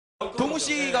정우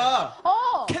씨가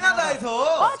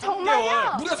캐나다에서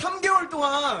정말요? 무려 3개월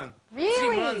동안.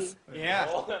 Really? Yeah.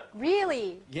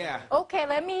 Really? Yeah. Okay,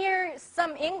 let me hear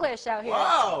some English out here.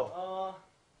 Wow.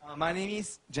 My name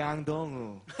is Jang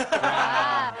Dong-woo.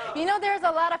 You know there's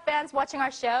a lot of fans watching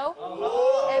our show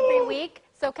every week.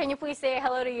 So can you please say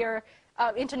hello to your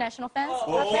international fans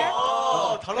out there?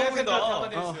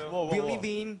 We live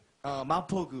in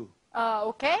마포구.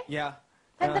 Okay. Yeah.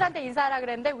 팬들한테 인사하라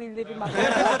그랬는데 we live in Mapo.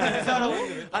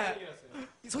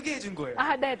 소개해 준 거예요.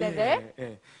 네네네.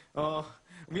 예.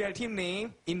 We are team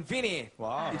name Infinite.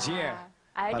 Wow. Yeah.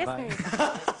 알겠습니다.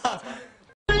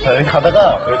 자, 여기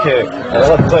가다가 이렇게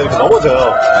누가 이렇게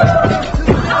넘어져요.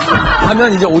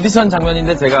 하면 이제 오디션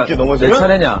장면인데 제가 이렇게 넘어져요? 내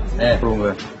차례냐? 네. 그런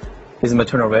거예요. Is my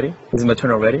turn already? Is my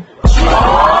turn already?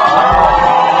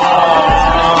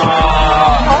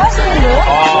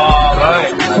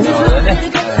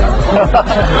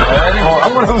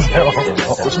 한번 해보세요.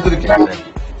 오셔드릴게요.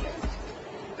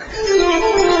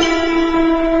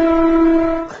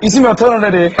 Is my turn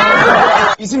already?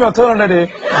 Is my turn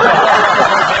already?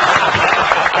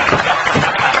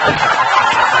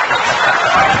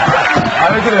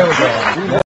 왜 그래요,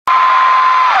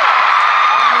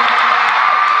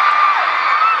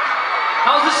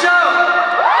 How's the show?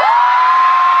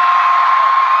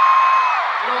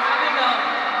 You know,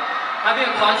 having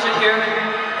a concert here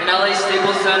in LA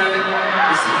Staples Center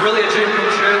is really a dream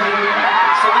come true.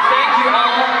 So we thank you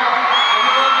all, and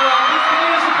we love you all. Please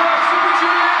continue to support Super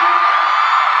Junior.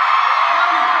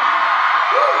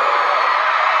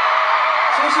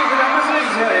 소식 그냥 한 말씀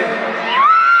해주세요.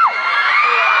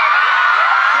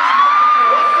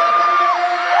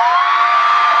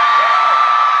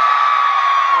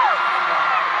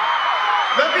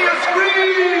 Let me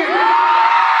scream!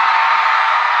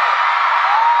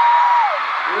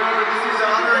 This is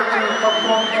an honor to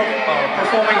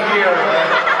performing here.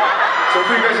 So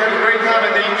hope you guys have a great time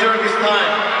and they enjoy this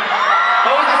time.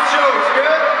 How was this show? It's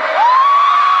good?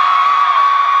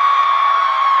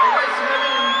 Are you guys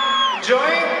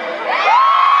enjoying?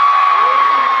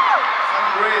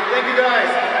 Sounds great. Thank you guys.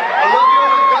 I love you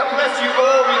and God bless you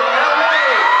all in LA.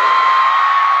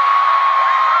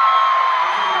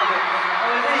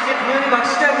 이제 공연이 막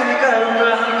시작이니까 여러분들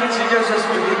함께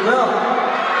즐겨주셨으면 좋겠고요.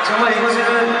 정말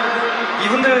이곳에는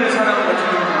이분들 사람 같은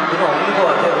분들은 없는 것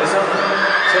같아요. 그래서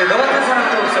저희 너 같은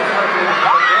사람도 없어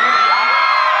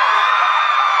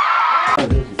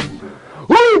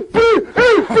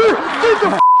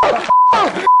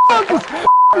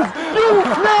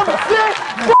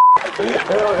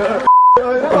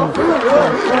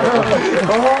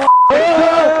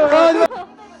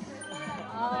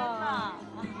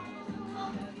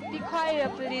Be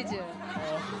quiet, please.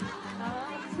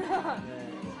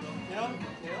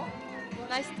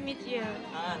 Nice to meet you.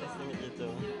 Nice to meet you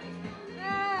too.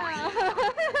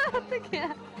 어떡해.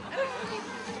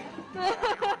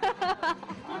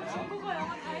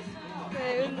 네,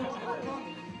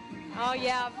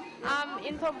 yeah.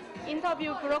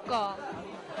 인터뷰 브로커.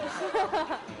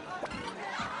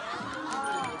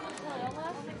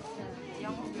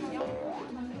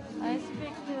 I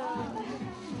speak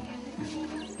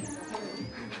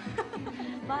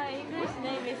My English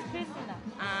name is Krishna.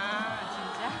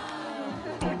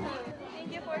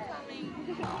 Thank you for coming.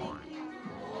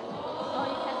 Oh,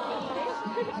 you can speak English?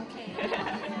 Okay.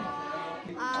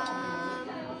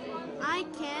 I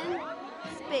can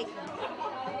speak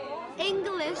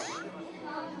English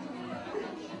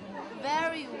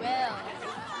very well.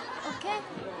 Okay?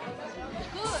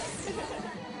 Good.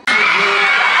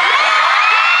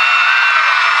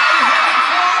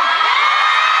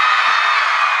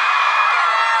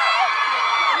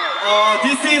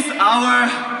 This is our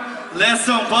last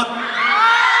song, but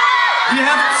we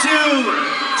have to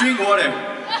drink water.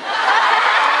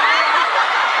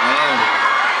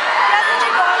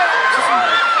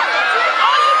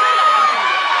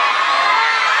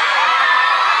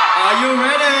 Are you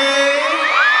ready?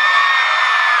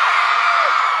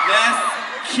 Let's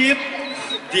keep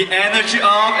the energy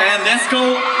up and let's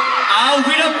go out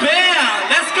with a band.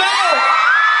 Let's go!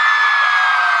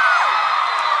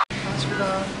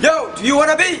 Yo, do you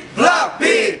wanna be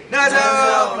B.A.P?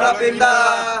 안녕하세요,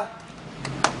 B.A.P입니다.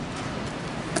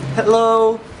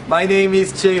 Hello, my name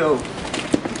is J.O.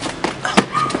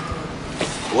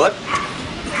 What?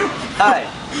 Hi,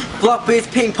 Block Beats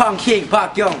Ping Pong King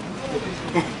박경.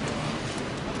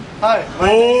 Hi.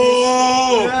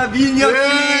 오,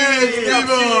 민혁씨,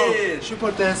 스티븐.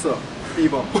 슈퍼 댄서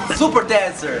스티븐. Super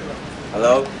dancer.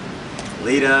 Hello,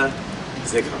 Lita,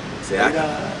 Zeka,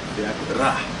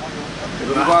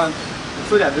 이번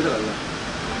목소리 안 들어갈라.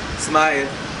 Smile,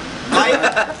 My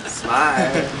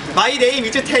name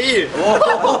is Tail.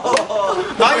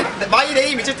 My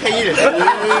name is Tail.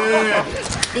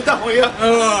 일단 뭐야?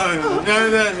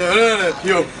 네,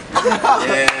 비오.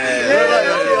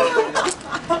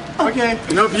 Okay.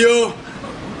 No 비오.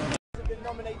 Been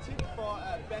nominated for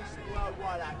Best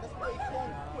Worldwide Act. That's pretty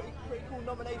cool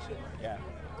nomination. Yeah.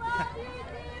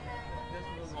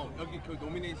 여기 그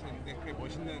노미네이션인데 그게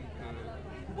멋있는 그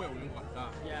후보에 오른 것 같다.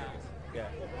 Yeah.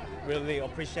 Really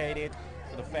appreciate it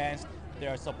for the fans. They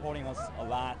are supporting us a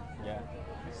lot. Yeah.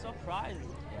 I'm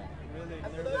surprised. Yeah. Really.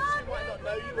 And for those who might not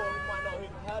know you or who might not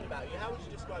have heard about you, how would you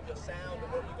describe your sound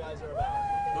and what you guys are about?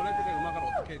 너네들의 음악을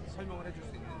어떻게 설명을 해줄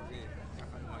수 있는지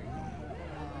약간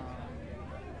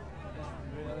It's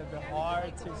really a bit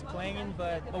hard to explain,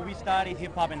 but we studied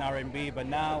hip hop and R&B, but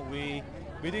now we're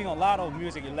doing a lot of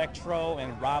music, electro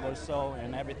and rap also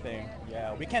and everything.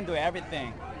 Yeah, we can do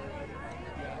everything.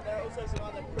 There are also some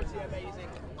other pretty amazing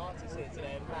artists here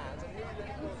today and fans. And who are you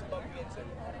looking forward to bumping into?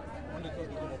 오늘 또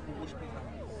누구 뭐 보고 싶은 사람?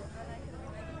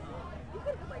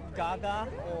 Gaga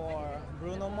or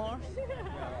Bruno Mars.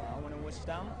 Yeah, I want to watch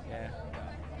them. Yeah.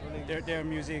 Their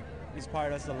music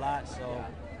inspired us a lot, so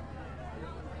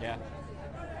yeah.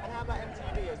 And how about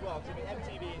MTV as well? Because I mean,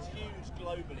 MTV is huge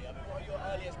globally. I mean, what are your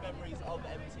earliest memories of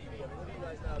MTV? I mean, what do you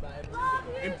guys know about MTV?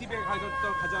 MTV에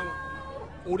가졌던 가장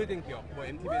오래된 기억, 뭐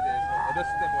MTV에 대해서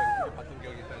어렸을 때 뭐 MTV 봤던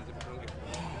기억이 있다든지 뭐 그런 게.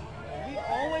 We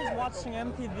always watching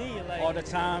MTV like all the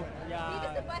time.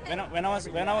 Yeah. When I was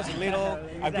little,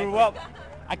 I grew up.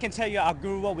 I can tell you, I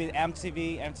grew up with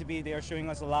MTV. MTV, they are showing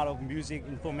us a lot of music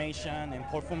information and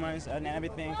performance and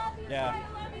everything. Yeah.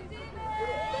 Thank you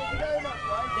very much,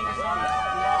 guys. Thank you so much.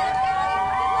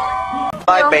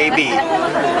 My baby.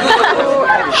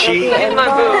 She. It's my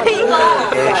boo.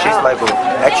 Yeah, she's my boo.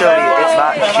 Actually, it's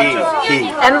not she.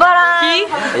 He. 엠버랑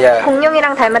Yeah.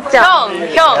 공룡이랑 닮았죠?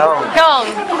 형.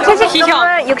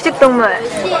 채식동물, 육식동물.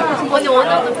 언니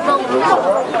완전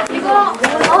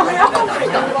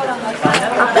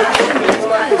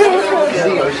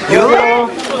You?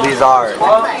 Lizard.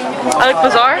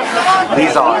 Bizarre?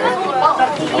 Lizard.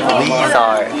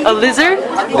 Lizard. A lizard?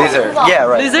 Lizard. Yeah,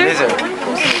 right. Lizard?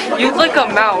 You look like a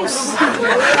mouse.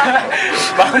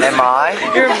 Am I?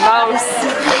 You're a mouse.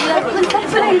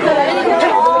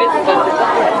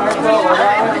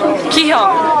 기형.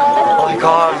 Oh my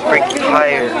god, I'm freaking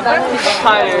tired.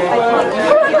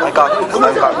 I got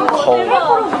cold.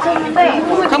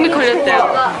 감기 걸렸대요.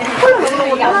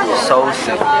 So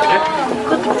sick.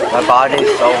 My body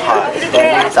is so hot.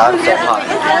 That means I'm so hot.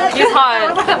 He's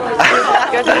hot.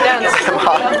 You guys dance. I'm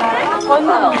hot.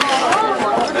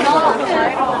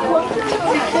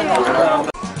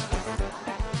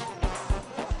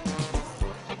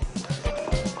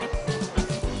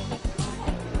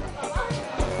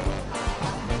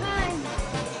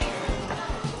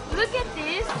 Look at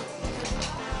this.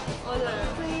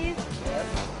 Please.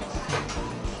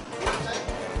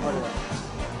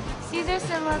 Caesar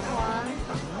salad one.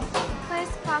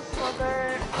 Crisp hot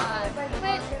burger.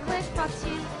 Crisp hot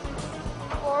cheese.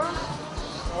 4.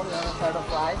 All the other side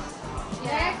of rice.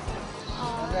 Yes.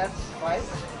 That's rice.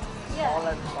 Yeah. All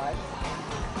that's rice.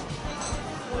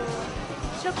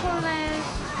 Chocolate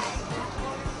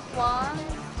 1.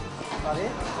 Sorry?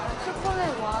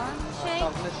 Chocolate 1. Shake.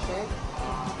 Chocolate shake.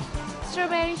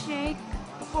 Strawberry shake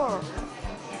 4.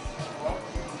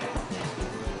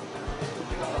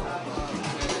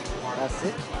 That's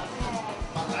it.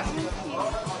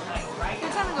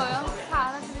 괜찮은 거예요? 다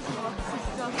알아들으신 거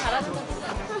같으시죠? 잘하는 거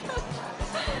같아요.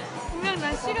 분명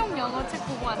난 실용 영어 책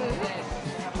보고 왔는데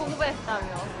공부했다며.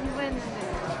 공부했는데.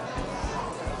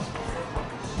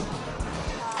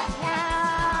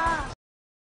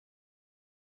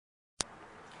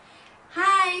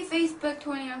 Hi, Facebook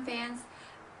 21 fans.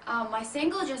 My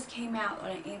single just came out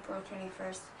on April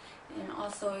 21st, and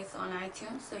also it's on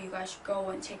iTunes, so you guys should go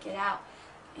and check it out.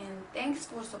 And thanks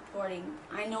for supporting.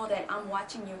 I know that I'm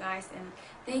watching you guys, and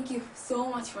thank you so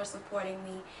much for supporting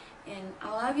me. And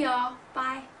I love y'all.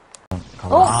 Bye.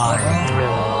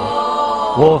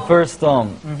 Well, first,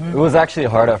 it was actually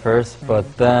hard at first, but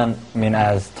then, I mean,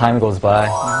 as time goes by,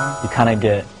 you kind of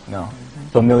get,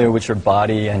 familiar with your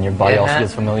body, and your body also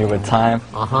gets familiar with time.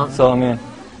 So, I mean,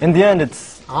 in the end, it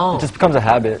just becomes a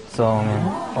habit. So, I mean,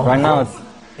 right now it's...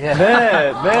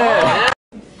 Hello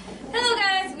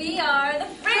guys, we are the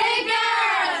Pretty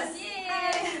Girls!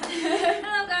 Yay!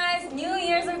 Hello guys, New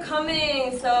Year's are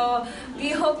coming, so we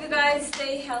hope you guys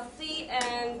stay healthy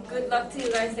and good luck to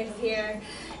you guys next year.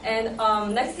 And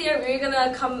next year we're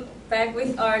gonna come back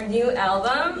with our new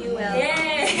album.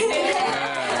 Yay!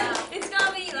 It's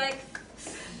gonna be like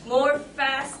more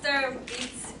faster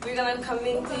beats. We're gonna come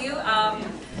into you.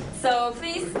 So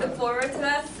please look forward to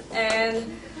us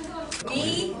and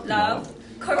we love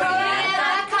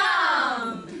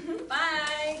Korea.com.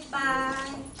 Bye.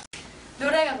 Bye.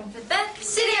 노래가 높을 때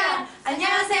시리얼.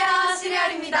 안녕하세요,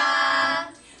 시리얼입니다.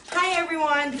 Hi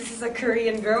everyone, this is a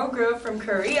Korean girl group from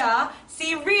Korea.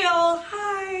 See real.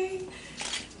 Hi.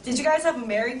 Did you guys have a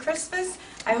Merry Christmas?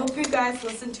 I hope you guys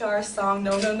listen to our song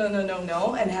No No No No No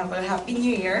No and have a Happy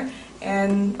New Year.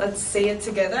 And let's say it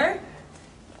together.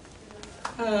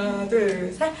 하나,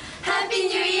 둘, 셋. Happy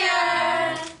New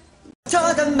Year.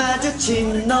 저도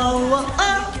마주친 너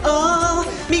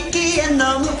믿기에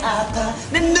너무 아파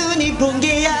내 눈이 본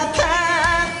게 아파.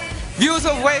 Viewers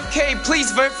of Wave K,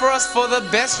 please vote for us for the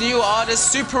Best New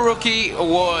Artist Super Rookie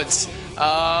Awards.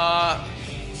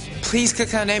 Please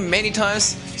click our name many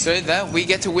times so that we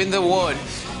get to win the award.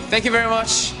 Thank you very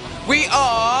much. We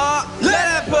are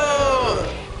B.A.P.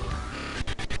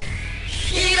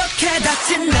 이렇게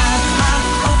다친 나.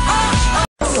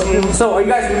 So, are you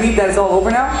guys relieved that it's all over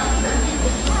now?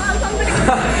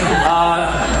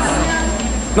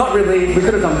 Not really. We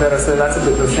could have done better, so that's a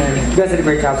bit of a shame. You guys did a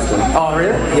great job still. Oh,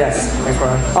 really? Yes. Thanks,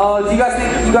 Brian. Do you guys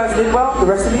think you guys did well? The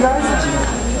rest of you guys?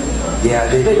 Yeah,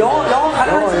 they did. Y'all, I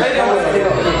don't know. I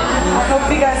hope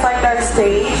you guys liked our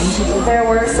stage. There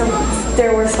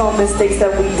were some mistakes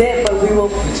that we did, but we will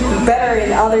be better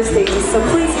in other stages. So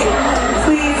please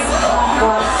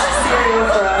watch Serial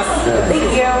for us.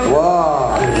 Thank you. Wow.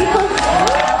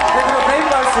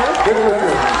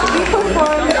 We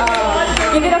performed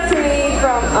Give It Up to Me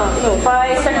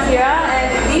by Shakira, and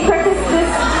we practiced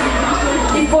this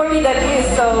before we debuted,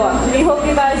 so we hope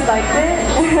you guys liked it.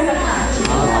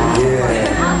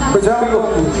 그죠?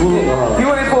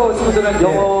 B.A.P 친구들은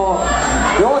영어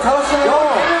잘하시나요?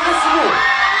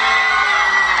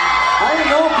 I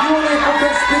know B.A.P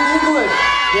can speak English.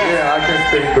 Yeah, I can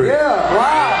speak English. Yeah,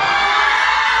 wow.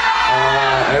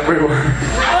 Everyone.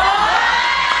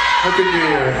 Happy New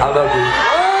Year. I love you.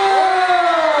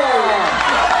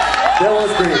 That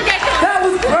was great. That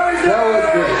was perfect. That was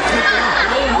great.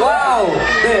 Wow.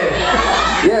 네.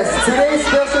 Yes, today's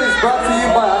special is brought to you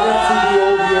by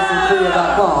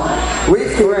Korea.com.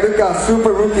 Wait to look out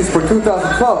Super Rookies for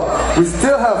 2012. We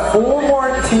still have 4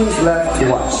 more teams left to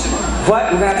watch.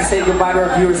 But we're going to have to say goodbye to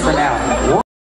our viewers for now.